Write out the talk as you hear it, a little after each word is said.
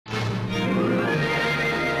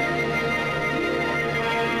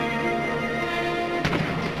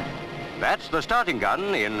That's the starting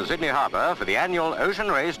gun in Sydney Harbour for the annual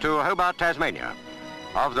ocean race to Hobart, Tasmania.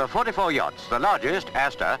 Of the 44 yachts, the largest,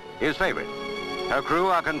 Astor, is favourite. Her crew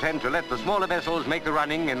are content to let the smaller vessels make the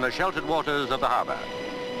running in the sheltered waters of the harbour.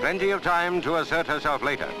 Plenty of time to assert herself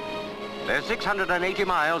later. There's 680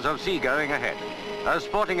 miles of sea going ahead, a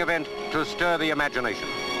sporting event to stir the imagination.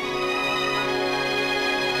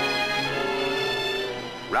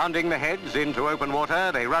 Rounding the heads into open water,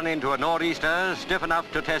 they run into a nor'easter stiff enough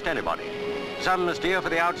to test anybody. Some steer for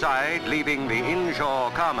the outside, leaving the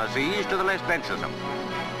inshore calmer seas to the less venturesome.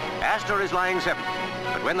 Astor is lying 7th,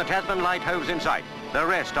 but when the Tasman Light hoves in sight, the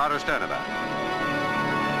rest are astern of her.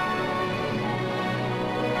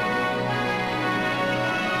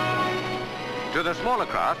 To the smaller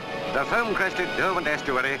craft, the foam-crested Derwent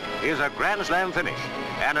estuary is a Grand Slam finish,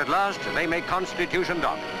 and at last they make Constitution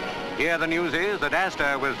Dock. Here the news is that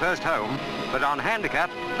Astor was first home, but on handicap,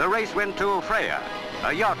 the race went to Freya,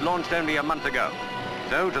 a yacht launched only a month ago.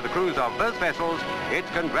 So to the crews of both vessels, it's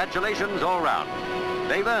congratulations all round.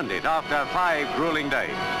 They've earned it after 5 grueling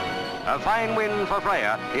days. A fine win for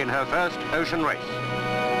Freya in her first ocean race.